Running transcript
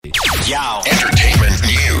Entertainment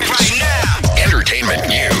news. Right now. Entertainment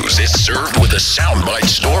news is served with a soundbite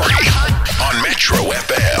story on Metro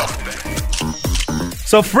FM.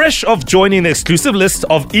 So fresh off joining the exclusive list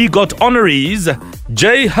of EGOT honorees,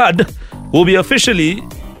 J-hud will be officially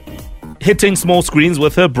hitting small screens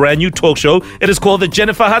with her brand new talk show. It is called the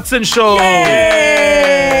Jennifer Hudson Show. Yay!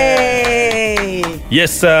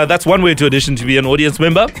 Yes, that's one way to audition to be an audience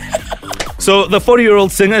member. So the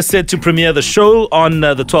 40-year-old singer is set to premiere the show on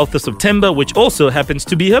the 12th of September, which also happens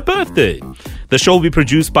to be her birthday. The show will be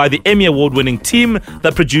produced by the Emmy Award winning team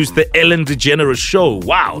that produced the Ellen DeGeneres Show.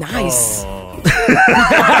 Wow. Nice.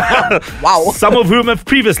 Wow. Some of whom have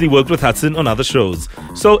previously worked with Hudson on other shows.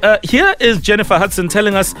 So here is Jennifer Hudson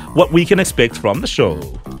telling us what we can expect from the show.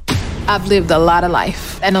 I've lived a lot of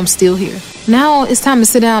life and I'm still here. Now it's time to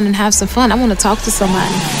sit down and have some fun. I want to talk to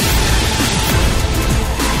somebody.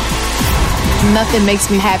 Nothing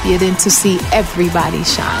makes me happier than to see everybody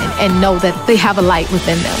shine and know that they have a light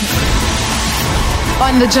within them.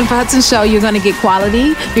 On the Jennifer Hudson Show, you're going to get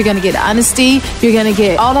quality, you're going to get honesty, you're going to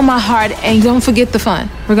get all of my heart, and don't forget the fun.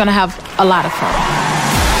 We're going to have a lot of fun.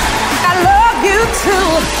 I love you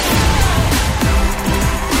too.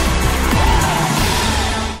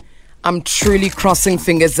 I'm truly crossing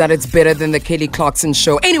fingers that it's better than the Kelly Clarkson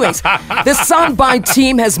show. Anyways, the Soundbite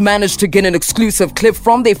team has managed to get an exclusive clip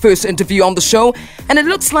from their first interview on the show, and it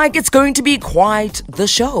looks like it's going to be quite the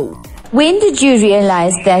show. When did you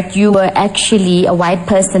realize that you were actually a white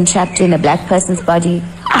person trapped in a black person's body?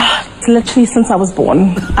 Literally since I was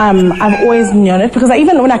born. I've always known it because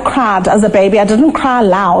even when I cried as a baby, I didn't cry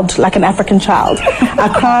loud like an African child. I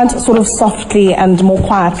cried sort of softly and more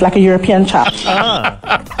quiet like a European child.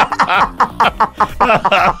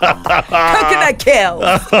 Coconut kills.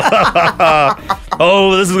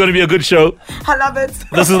 Oh, this is going to be a good show. I love it.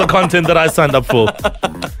 This is the content that I signed up for.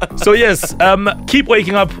 So yes, keep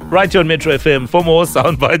waking up right here on Metro FM for more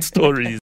soundbite stories.